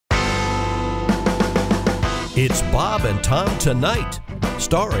It's Bob and Tom Tonight,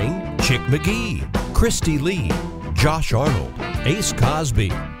 starring Chick McGee, Christy Lee, Josh Arnold, Ace Cosby,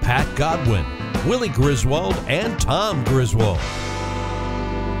 Pat Godwin, Willie Griswold, and Tom Griswold.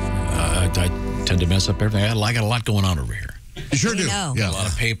 I tend to mess up everything. I got a lot going on over here. You sure do. Yeah. Got a lot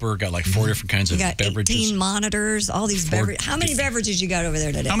of paper, got like 4 different kinds of beverages. 18 monitors, all these beverages. How many beverages you got over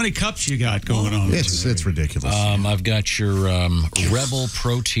there today? How many cups you got going on? It's ridiculous. I've got your Rebel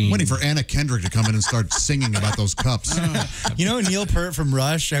Protein. Waiting for Anna Kendrick to come in and start singing about those cups. You know Neil Peart from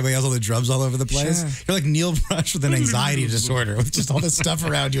Rush? He has all the drums all over the place. Sure. You're like Neil Rush with an anxiety disorder, with just all this stuff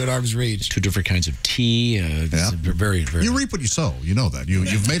around you at arm's reach. 2 different kinds of tea. Very, very. You reap what you sow. You know that.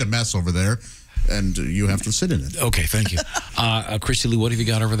 You've made a mess over there, and you have to sit in it. Okay, thank you. Christy Lee, what have you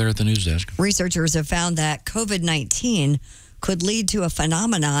got over there at the news desk? Researchers have found that COVID-19 could lead to a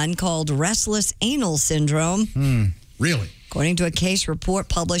phenomenon called Restless Anus Syndrome. Really? According to a case report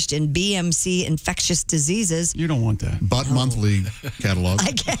published in BMC Infectious Diseases. You don't want that. But monthly catalog.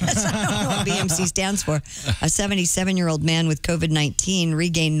 I guess. I don't know what BMC stands for. A 77-year-old man with COVID-19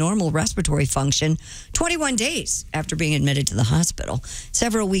 regained normal respiratory function 21 days after being admitted to the hospital.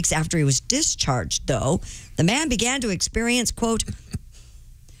 Several weeks after he was discharged, though, the man began to experience, quote,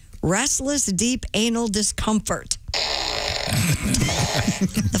 restless deep anal discomfort.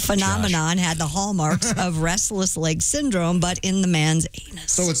 The phenomenon had the hallmarks of restless leg syndrome, but in the man's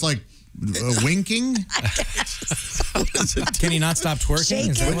anus. So it's like winking? Can he not stop twerking? Shake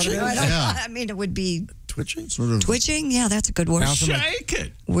Is that what it is? I mean, it would be Twitching? Sort of. twitching. Yeah, that's a good word. Shake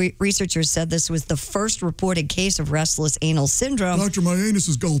it. Researchers said this was the first reported case of restless anal syndrome Doctor, my anus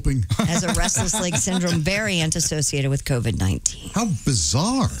is gulping. as a restless leg syndrome variant associated with COVID-19. How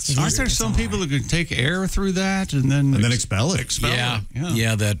bizarre. Aren't there some people who can take air through that and then expel it? Yeah,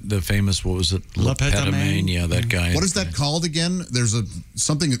 that the famous, what was it? Lepetamine. Yeah, that guy. What is that called again? There's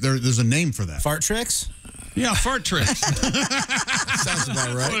a name for that. Fart tricks? Yeah, fart tricks. Sounds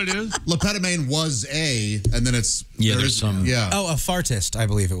about That's what it is. Lepetamine was and then it's... there's some... Yeah. Oh, a fartist, I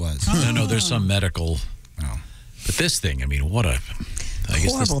believe it was. No, there's some medical... Oh. But this thing, I mean, what a... I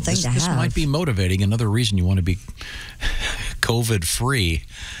guess Horrible thing to this have. might be motivating. Another reason you want to be COVID-free.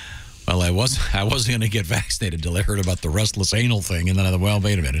 Well, I wasn't going to get vaccinated until I heard about the restless anal thing, and then I thought, well,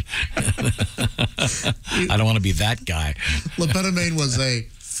 wait a minute. I don't want to be that guy. Lepetamine was a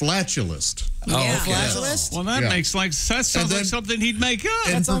flatulist. Yeah. Flatulist? Well, that makes like that sounds like something he'd make up.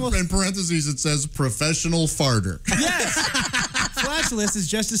 In parentheses, it says professional farter. Yes! Flatulist is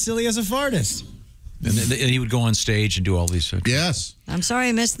just as silly as a fartist. And he would go on stage and do all these... Yes. I'm sorry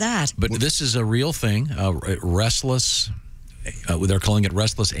I missed that. But this is a real thing, restless... they're calling it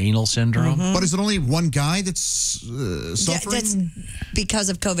restless anal syndrome. But is it only one guy that's suffering? That's because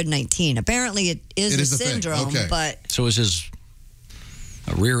of COVID-19. Apparently, it is a syndrome, okay. but... So is his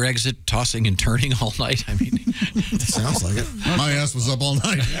rear exit tossing and turning all night? I mean... Sounds like it. My ass was up all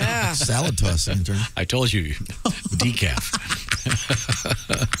night. Yeah. Salad tossing. I told you, decaf.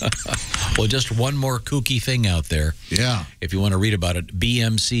 Well, just one more kooky thing out there. Yeah. If you want to read about it,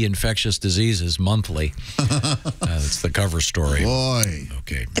 BMC Infectious Diseases Monthly. That's the cover story. Boy.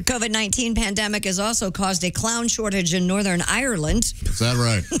 Okay. The COVID-19 pandemic has also caused a clown shortage in Northern Ireland. Is that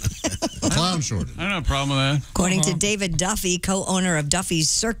right? Clown shortage. I don't have a problem with that. According to David Duffy, co-owner of Duffy's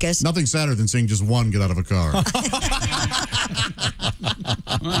Circus. Nothing sadder than seeing just one get out of a car.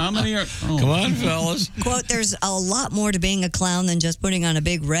 Well, how many are... Oh. Come on, fellas. Quote, there's a lot more to being a clown than just putting on a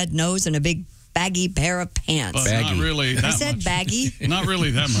big red nose and a big baggy pair of pants. But not really that I said much. baggy. Not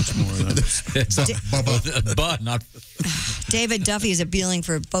really that much more. But not... David Duffy is appealing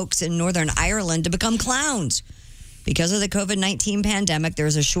for folks in Northern Ireland to become clowns. Because of the COVID-19 pandemic,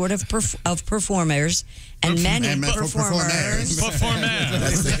 there's a shortage of performers, and many performers.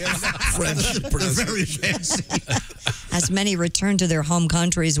 French. They're very fancy. As many return to their home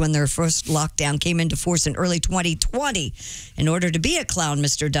countries when their first lockdown came into force in early 2020. In order to be a clown,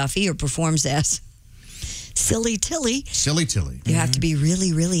 Mr. Duffy, who performs as Silly Tilly. Silly Tilly. You have to be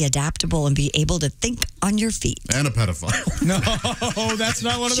really, really adaptable and be able to think on your feet. And a pedophile. No, that's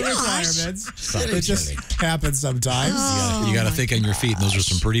not one of the requirements. It just happens sometimes. You got to think on your feet, and those are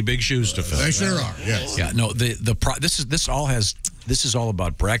some pretty big shoes to fill. They sure are, yes. Yeah, no, this is all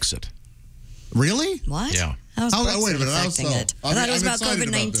about Brexit. Really? What? Yeah. How's Brexit wait a minute. affecting it? I thought it was about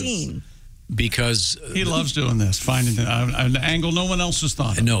COVID-19. Because he loves doing this, finding an angle no one else has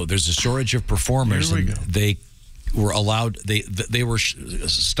thought of. No, there's a shortage of performers, Here we and go. they were allowed. They were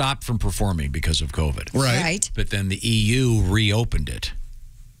stopped from performing because of COVID. Right. But then the EU reopened it.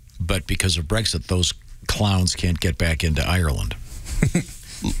 But because of Brexit, those clowns can't get back into Ireland.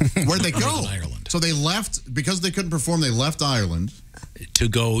 Where'd they go? Northern Ireland. So they left, because they couldn't perform, they left Ireland. To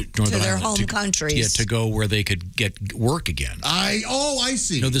go to their home countries. Yeah, to go where they could get work again. I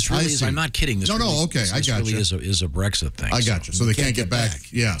see. No, this really is. I'm not kidding. This no, really, okay, this I got really you. is a Brexit thing. I got you. So they can't get back.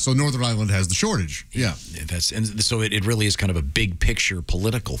 Yeah. So Northern Ireland has the shortage. Yeah. And so it really is kind of a big picture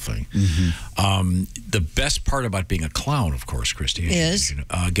political thing. The best part about being a clown, of course, Christy, is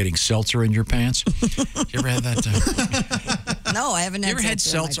getting seltzer in your pants. You ever had that? No, I haven't. You ever had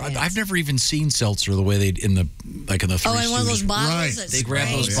seltzer? I've never even seen seltzer the way they in the Three in one of those Stooges. bottles. Right. They grab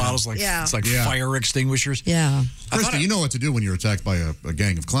those bottles like it's like fire extinguishers. Yeah. Christy, you know what to do when you're attacked by a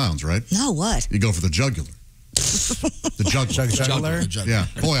gang of clowns, right? No, what? You go for the jugular. The jugular. Jugular. Yeah.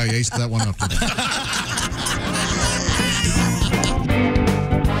 Boy, I aced that one up today.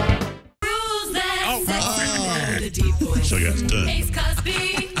 So you guys done. Ace Cosby,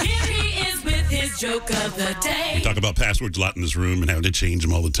 here he is with his joke of the day. We talk about passwords a lot in this room and having to change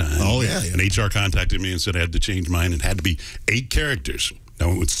them all the time. Oh, yeah. And HR contacted me and said I had to change mine. It had to be 8 characters. I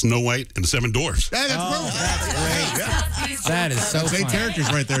went with Snow White and the 7 Dwarfs. Hey, that's great. That is so That's 8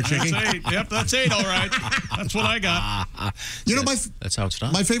 characters right there, Chicky. That's 8. Yep, that's 8, all right. That's what I got. You know, that's how it's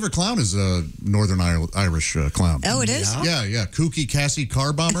done. My favorite clown is a Northern Irish clown. Oh, it is? Yeah. Kooky Cassie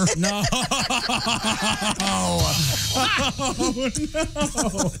Car Bomber. No.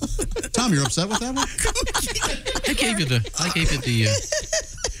 Tom, you're upset with that one? I gave you the.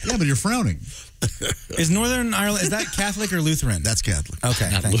 Yeah, but you're frowning. Is Northern Ireland, is that Catholic or Lutheran? That's Catholic.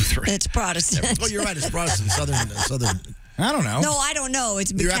 Okay. Not Lutheran. It's Protestant. Oh, you're right. It's Protestant. Southern. I don't know. No, I don't know.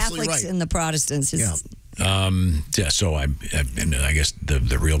 It's the You're absolutely Catholics right. and the Protestants. Yeah. So I guess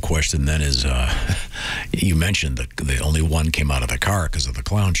the real question then is, you mentioned the only one came out of the car because of the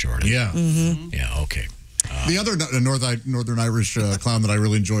clown shortage. Yeah. Yeah. Okay. The other Northern Irish clown that I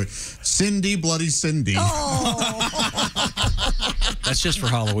really enjoy, Cindy Bloody Cindy. That's just for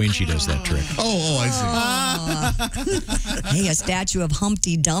Halloween. She does that trick. I see. Hey, a statue of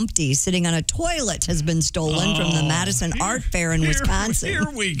Humpty Dumpty sitting on a toilet has been stolen from the Madison Art Fair in Wisconsin. Here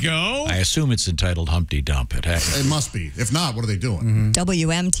we go. I assume it's entitled Humpty Dump. It It must be. If not, what are they doing?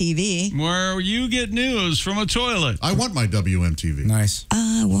 WMTV. Where you get news from a toilet. I want my WMTV. Nice.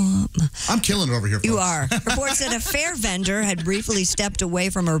 I'm killing it over here, folks. You are. Reports that a fair vendor had briefly stepped away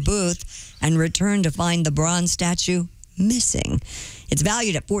from her booth and returned to find the bronze statue missing. It's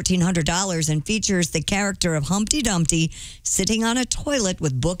valued at $1,400 and features the character of Humpty Dumpty sitting on a toilet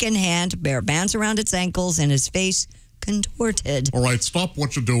with book in hand, bare bands around its ankles, and his face contorted. All right, stop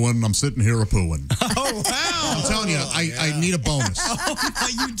what you're doing. I'm sitting here a-pooing. Oh, wow. I'm telling you, I need a bonus.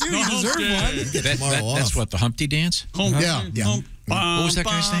 You do. You deserve one. That's what, the Humpty dance? Yeah. What was that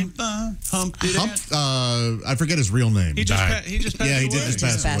guy's name? Humpty Dance. I forget his real name. He just passed Yeah, he away. did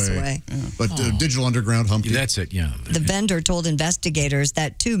just pass away. Yeah. But Digital Underground, Humpty. That's it, yeah. The vendor told investigators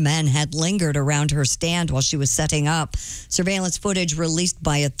that 2 men had lingered around her stand while she was setting up. Surveillance footage released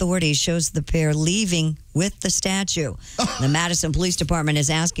by authorities shows the pair leaving with the statue. The Madison Police Department is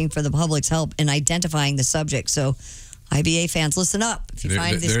asking for the public's help in identifying the subject. So, IBA fans, listen up. If you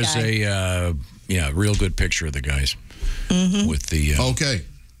find this guy. There's a real good picture of the guys with the. Okay.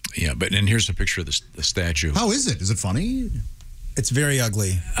 Yeah, and here's a picture of the statue. How is it? Is it funny? It's very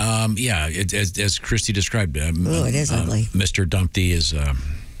ugly. As Christy described, it is ugly. Mr. Dumpty is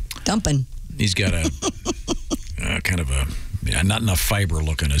Dumping. He's got a kind of a not enough fiber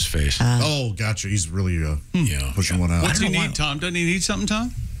look on his face. Oh, gotcha. He's really pushing one out. What's he need, Tom? Doesn't he need something,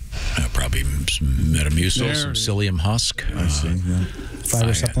 Tom? Probably some Metamucil, some psyllium husk. I see. Yeah.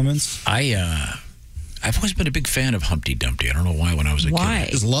 Fiber supplements. I've always been a big fan of Humpty Dumpty. I don't know why when I was a kid.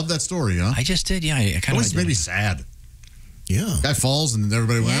 Just love that story, huh? I just did, yeah. I kind of always made me sad. Yeah. Guy falls and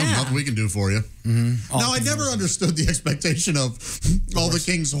everybody, well, nothing we can do for you. Now, I never understood the expectation of all the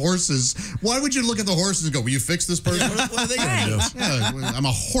king's horses. Why would you look at the horses and go, will you fix this person? What are they going to do? Yeah, I'm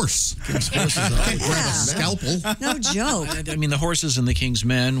a horse. I can't grab a scalpel. No joke. I mean, the horses and the king's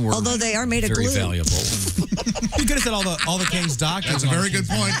men were although they are made of very glue. valuable. You could have said all the king's doctors. That's a very good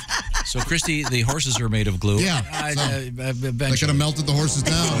point. So, Christy, the horses are made of glue. Yeah. They could have melted the horses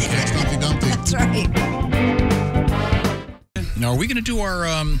down. Humpty Dumpty. That's right. Now, are we going to do our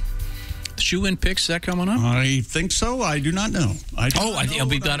shoe-in picks? Is that coming up? I think so. I do not know.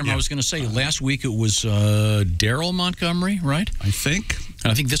 We've got him. I was going to say, last week it was Daryl Montgomery, right? I think.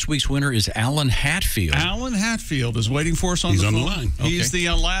 And I think this week's winner is Alan Hatfield. Alan Hatfield is waiting for us on He's the on the phone. line. He's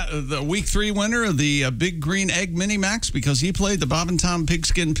the Week 3 winner of the Big Green Egg Mini Max because he played the Bob and Tom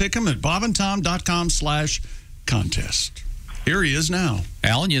Pigskin Pick'em at bobandtom.com/contest. Here he is now.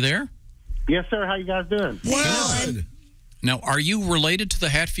 Alan, you there? Yes, sir. How you guys doing? Well, Now, are you related to the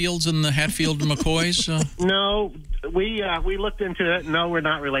Hatfields and the Hatfield McCoys? No, we looked into it. No, we're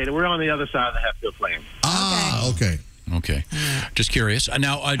not related. We're on the other side of the Hatfield land. Okay. Okay. Just curious.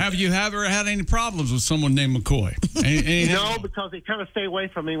 Now, have you ever had any problems with someone named McCoy? No, because they kind of stay away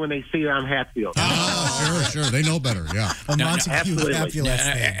from me when they see I'm Hatfield. Oh, sure. They know better, yeah.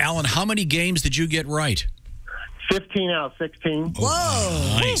 Alan, how many games did you get right? 15 out of 16.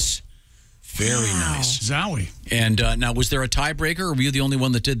 Whoa. Nice. Very nice. Zowie. And now, was there a tiebreaker, or were you the only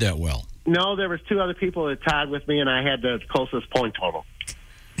one that did that well? No, there was 2 other people that tied with me, and I had the closest point total.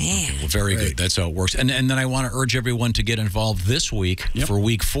 Man. Well, very good. That's how it works. And then I want to urge everyone to get involved this week for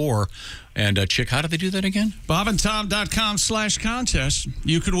week 4. And, Chick, how do they do that again? BobandTom.com/contest.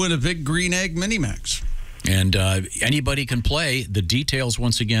 You could win a big green egg Minimax. And anybody can play. The details,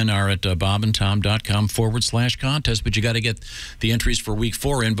 once again, are at bobandtom.com/contest. But you got to get the entries for week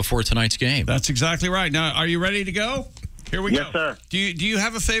 4 in before tonight's game. That's exactly right. Now, are you ready to go? Here we go. Yes, sir. Do you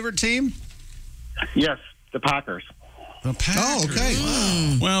have a favorite team? Yes, the Packers. The Packers. Oh, okay.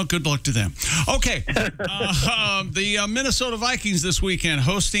 Wow. Well, good luck to them. Okay. The Minnesota Vikings this weekend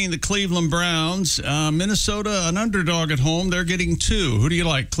hosting the Cleveland Browns. Minnesota, an underdog at home. They're getting 2. Who do you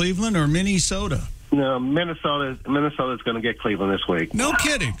like, Cleveland or Minnesota? No, Minnesota's going to get Cleveland this week. No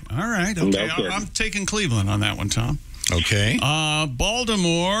kidding. All right. Okay. No kidding. I'm taking Cleveland on that one, Tom. Okay.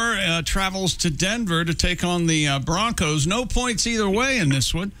 Baltimore travels to Denver to take on the Broncos. No points either way in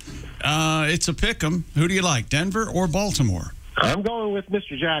this one. It's a pick'em. Who do you like, Denver or Baltimore? I'm going with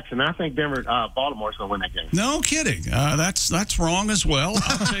Mr. Jackson. I think Baltimore's going to win that game. No kidding. That's wrong as well.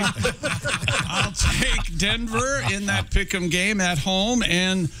 I'll take Denver in that pick'em game at home,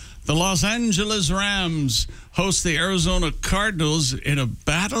 and the Los Angeles Rams host the Arizona Cardinals in a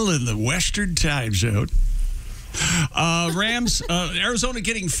battle in the Western time zone. Arizona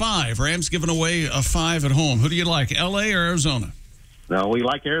getting 5. Rams giving away a 5 at home. Who do you like, L.A. or Arizona? No, we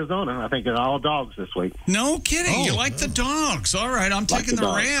like Arizona. I think they're all dogs this week. No kidding. You like the dogs. All right. I'm taking the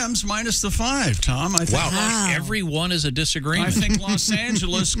Rams minus the 5, Tom. I think every one is a disagreement. I think Los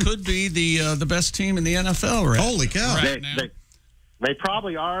Angeles could be the best team in the NFL right Holy cow. right now. They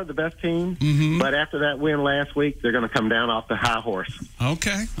probably are the best team, Mm-hmm. but after that win last week, they're going to come down off the high horse.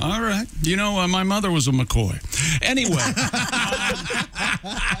 Okay. All right. You know, my mother was a McCoy. Anyway.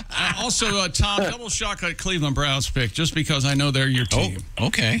 Also, Tom, double shock at Cleveland Browns pick, just because I know they're your team. Oh,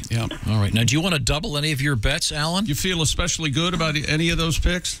 okay. Yeah. All right. Now, do you want to double any of your bets, Alan? You feel especially good about any of those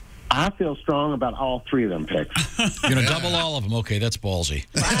picks? I feel strong about all 3 of them picks. You're going to double all of them. Okay, that's ballsy.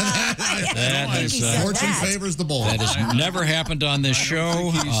 That is, Fortune favors the bold. That has never happened on this show.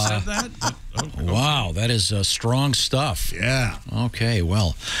 Think you said that? Wow, that is strong stuff. Yeah. Okay,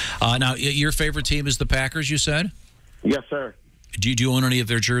 well. Now, your favorite team is the Packers, you said? Yes, sir. Do you own any of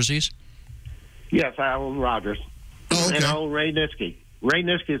their jerseys? Yes, I own Rodgers. Oh, okay. And I own Ray Nitschke. Ray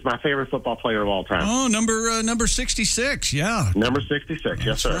Nitschke is my favorite football player of all time. Oh, number 66, yeah. Number 66,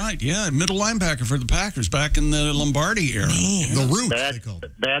 yes, sir. That's right, yeah. Middle linebacker for the Packers back in the Lombardi era. The Roots, they call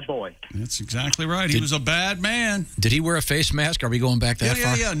it. Bad boy. That's exactly right. He was a bad man. Did he wear a face mask? Are we going back that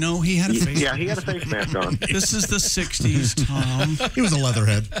far? Yeah. No, he had a face Yeah, he had a face mask on. This is the 60s, Tom. He was a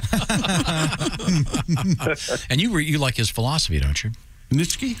leatherhead. And you like his philosophy, don't you?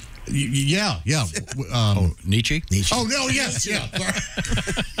 Nitschke? Yeah. Nietzsche? Oh, no, yes, yeah.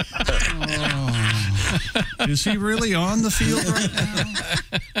 Is he really on the field right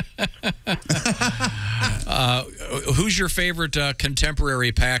now? Who's your favorite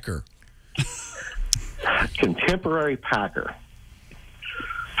contemporary Packer? Contemporary Packer.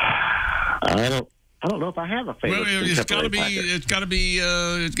 I don't know if I have a favorite. Well, it's got to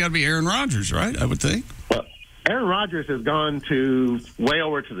be Aaron Rodgers, right? I would think. Well, Aaron Rodgers has gone way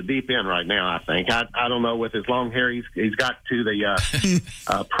over to the deep end right now, I think. I don't know, with his long hair, he's got to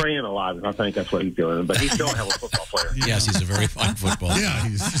the praying a lot. I think that's what he's doing. But he's still a hell of a football player. Yes, he's a very fine football player. Yeah,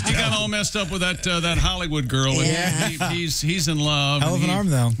 he got all messed up with that Hollywood girl. Yeah. And he's in love. Hell of an arm,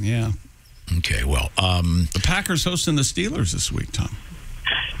 though. Yeah. Okay, well. The Packers hosting the Steelers this week, Tom.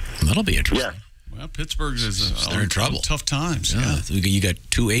 That'll be interesting. Yeah. Well, Pittsburgh is they're in trouble. Tough times. Yeah. You got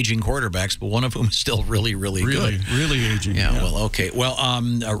 2 aging quarterbacks, but one of them is still really, really good. Really aging. Yeah, well, okay. Well,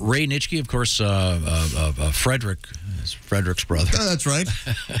 Ray Nitschke, of course, Frederick is Frederick's brother. Oh, that's right.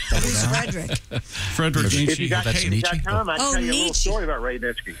 Who's Frederick? Frederick If Nietzsche. you got time, I can tell you a little Nietzsche. story about Ray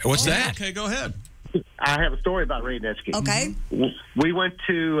Nitschke. What's that? Okay, go ahead. I have a story about Ray Nitschke. Okay. We went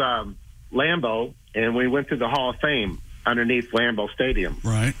to Lambeau, and we went to the Hall of Fame underneath Lambeau Stadium.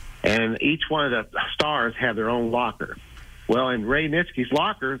 Right. And each one of the stars have their own locker. Well, in Ray Nitschke's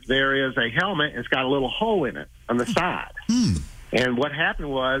locker, there is a helmet. It's got a little hole in it on the side. And what happened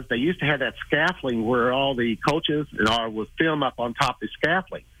was they used to have that scaffolding where all the coaches and all would film up on top of the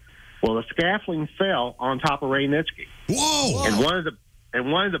scaffolding. Well, the scaffolding fell on top of Ray Nitschke. Whoa! And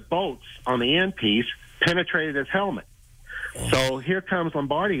one of the bolts on the end piece penetrated his helmet. So here comes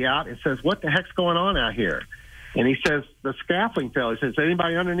Lombardi out and says, "What the heck's going on out here?" And he says, "The scaffolding fell." He says,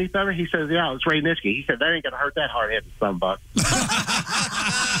 "Anybody underneath there?" He says, "Yeah, it's Ray Nitschke." He said, "That ain't going to hurt that hard-headed son of a buck."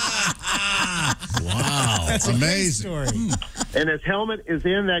 Wow. That's amazing. Story. And his helmet is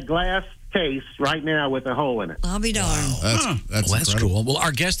in that glass case right now with a hole in it. I'll be darned. That's That's cool. Well,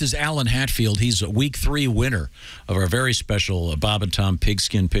 our guest is Alan Hatfield. He's a week 3 winner of our very special Bob and Tom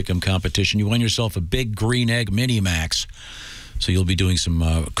Pigskin Pick'em competition. You won yourself a big green egg mini max. So you'll be doing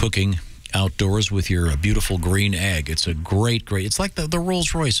some cooking outdoors with your beautiful green egg. It's a great. It's like the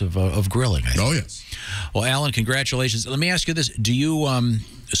Rolls Royce of grilling, I think. Oh, yes. Well, Alan, congratulations. Let me ask you this. Do you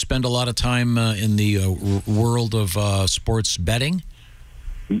spend a lot of time in the world of sports betting?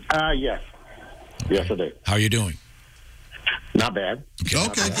 Yes. Yes, I do. How are you doing? Not bad.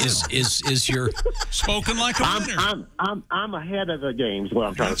 Okay. Is your Spoken like a winner. I'm ahead of the game is what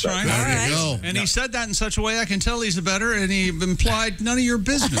I'm trying That's to say. right. There you go. And he said that in such a way I can tell he's a better, and he implied none of your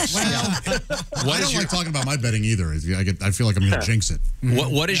business. I don't like talking about my betting either. I feel like I'm going to jinx it.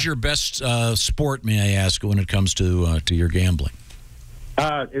 What is your best sport, may I ask, when it comes to your gambling?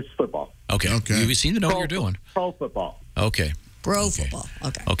 It's football. Okay. You seem to know what you're doing. Pro football. Okay. Pro football.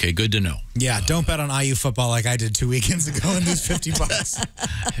 Okay. Okay, good to know. Yeah, don't bet on IU football like I did 2 weekends ago and lose $50.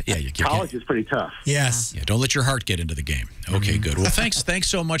 Yeah, you College is pretty tough. Yes. Yeah, don't let your heart get into the game. Okay, good. Well, thanks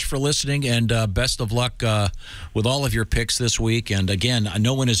so much for listening, and best of luck with all of your picks this week. And again,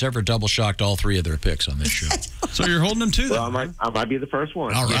 no one has ever double shocked all 3 of their picks on this show. So you're holding them to Well, that. I might be the first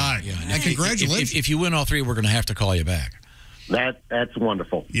one. All right. Yeah. And congratulations. If you win all 3, we're going to have to call you back. That's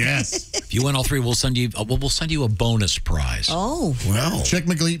wonderful. Yes. If you win all 3, we'll send you a bonus prize. Oh. Well, Chick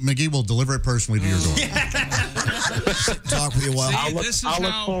McGee will deliver it personally to your door. Talk with you a while. I'll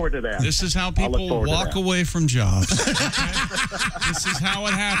look forward to that. This is how people walk away from jobs. Okay? This is how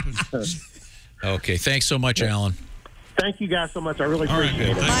it happens. Okay, thanks so much, Alan. Thank you guys so much. I really All right,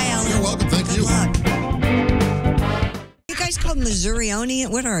 appreciate it. Bye, Alan. You're welcome. Thank Good you. luck. You guys called Missourioni?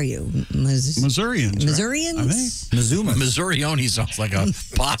 What are you? Missourians. Right? Missourians? I think. Missourioni sounds like a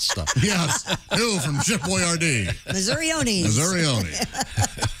pasta. Yes. Who from Chef Boyardee? Missourionis.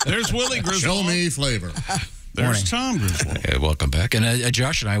 Missourioni. There's Willie Griswold. Show me flavor. There's Tom Griswold. Okay, welcome back. And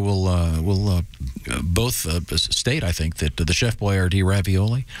Josh and I will both state, I think, that the Chef Boyardee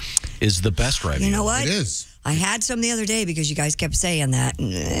ravioli is the best ravioli. You know what? It is. I had some the other day because you guys kept saying that.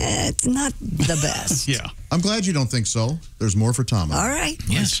 It's not the best. Yeah. I'm glad you don't think so. There's more for Tom. All right.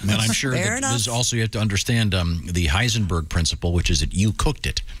 Yes, and I'm sure Fair that enough. this also you have to understand the Heisenberg principle, which is that you cooked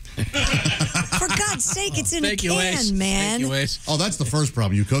it. For God's sake, it's in a Thank you, can, Ace. man. Thank you, Ace. Oh, that's the first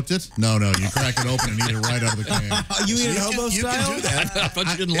problem. You cooked it? No, you crack it open and eat it right out of the can. You eat it hobo style? You can do that. I thought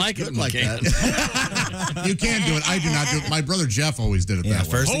you didn't like it in the like can. that. You can do it. I do not do it. My brother Jeff always did it that way.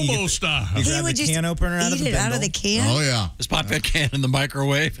 First thing you Hobo get, style. you He grab would the just can opener out of eat the it out of the bindle. can? Oh, yeah. Just pop that can in the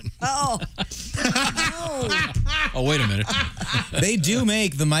microwave. Oh. No. Oh, wait a minute. They do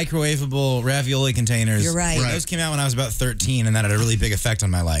make the microwavable ravioli containers. You're right. Right. Those came out when I was about 13, and that had a really big effect on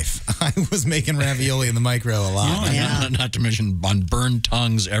my life. I was making ravioli in the micro a lot. Yeah. Not to mention on burned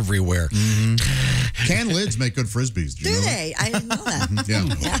tongues everywhere. Can lids make good frisbees. Do you Do know they? I didn't know that.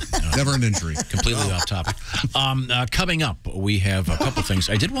 that? Yeah. Never an injury. Completely off topic. Coming up, we have a couple things.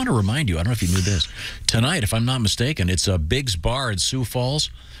 I did want to remind you, I don't know if you knew this. Tonight, if I'm not mistaken, it's Big's Bar in Sioux Falls.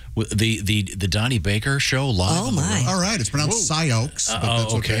 The Donnie Baker show live. Oh, my. All right. It's pronounced Sioux.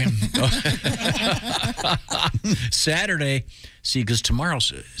 Oh, okay. Saturday, see, because tomorrow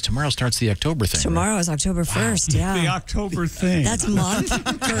starts the October thing. Tomorrow is October 1st. The Yeah. October thing. That's a month.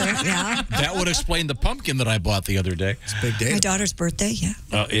 Correct. Yeah. Right? That would explain the pumpkin that I bought the other day. It's a big day. My daughter's birthday. Yeah.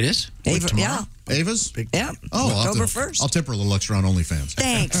 It is? Ava, Tomorrow? yeah. Ava's? Yeah. Oh, October 1st. I'll tip her a little extra on OnlyFans.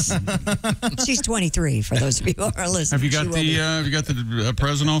 Thanks. She's 23 for those of you who are listening. Have you got the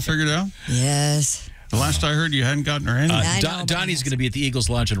present all figured out? Yes. The last I heard, you hadn't gotten her any. I know, but Donnie's going to be at the Eagles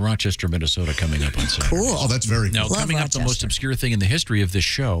Lodge in Rochester, Minnesota, coming up on Saturday. Cool. Oh, that's very Now, cool. coming up, the most Rochester. obscure thing in the history of this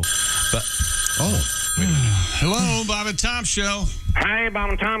show. But Hello, Bob and Tom Show. Hey,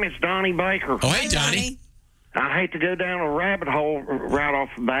 Bob and Tom, it's Donnie Baker. oh, hey, Donnie. I hate to go down a rabbit hole right off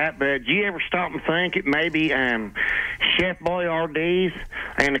the bat, but do you ever stop and think it maybe Chef Boyardee's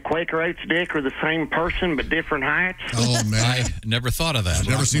and the Quaker Oats Dick are the same person but different heights? Oh, man. I never thought of that. I've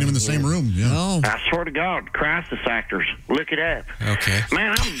never seen him in the same room. Yeah. Oh. I swear to God, crisis actors. Look it up. Okay.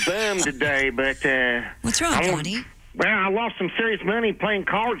 Man, I'm bummed today, but... What's wrong, I want- Donnie? Well, I lost some serious money playing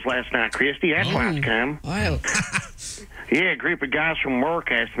cards last night, Christy. That's why it's come. Oh. Yeah, a group of guys from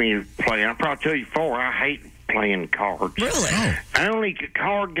work asked me to play. I'll probably tell you before, I hate playing cards. Really? Oh. The only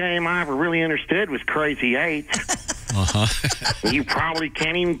card game I ever really understood was Crazy Eights. You probably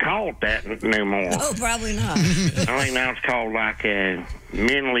can't even call it that no more. Oh, probably not. I think now it's called like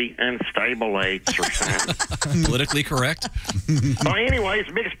mentally unstable eights or something. Politically correct? Well, anyways,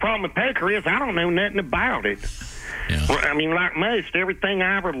 the biggest problem with poker is I don't know nothing about it. Yeah. Well, I mean, like most, everything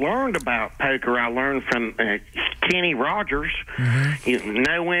I ever learned about poker, I learned from Kenny Rogers. You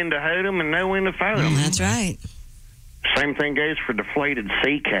know when to hold 'em and know when to fold 'em. That's right. Same thing goes for deflated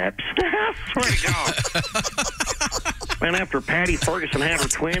C caps. I swear to God. And after Patty Ferguson had her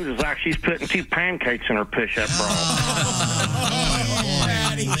twins, it's like she's putting 2 pancakes in her push-up bra.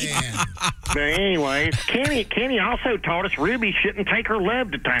 But anyways, Kenny also taught us Ruby shouldn't take her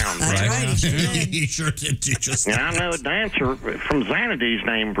love to town. That's right. He sure did teach us And that. I know a dancer from Xanadu's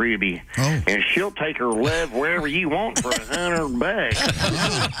named Ruby. Oh. And she'll take her love wherever you want for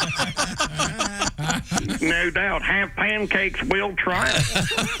 $100. No doubt. Half pancakes will try it.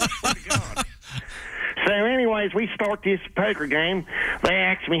 God. So anyways, we start this poker game. They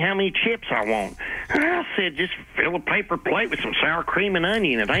asked me how many chips I want. And I said, just fill a paper plate with some sour cream and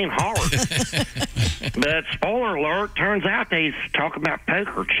onion. It ain't hard. But spoiler alert, turns out they talk about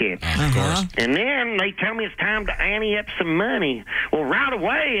poker chips. Of course. And then they tell me it's time to ante up some money. Well, right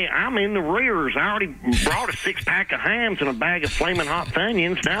away, I'm in the rears. I already brought a 6-pack of hams and a bag of flaming hot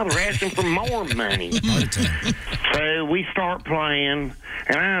Funyuns. Now they're asking for more money. So we start playing,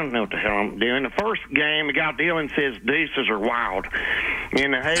 and I don't know what the hell I'm doing. The first game, the guy dealing says deuces are wild.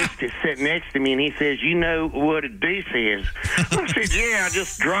 And the host is sitting next to me, and he says, you know what a deuce is? I said, yeah, I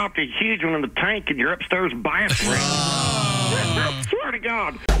just dropped a huge one in the tank in your upstairs bathroom. I swear to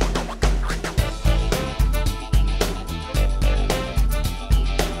God.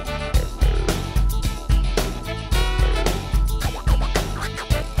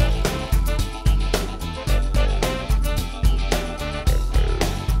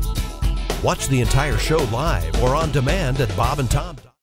 Watch the entire show live or on demand at Bob and Tom.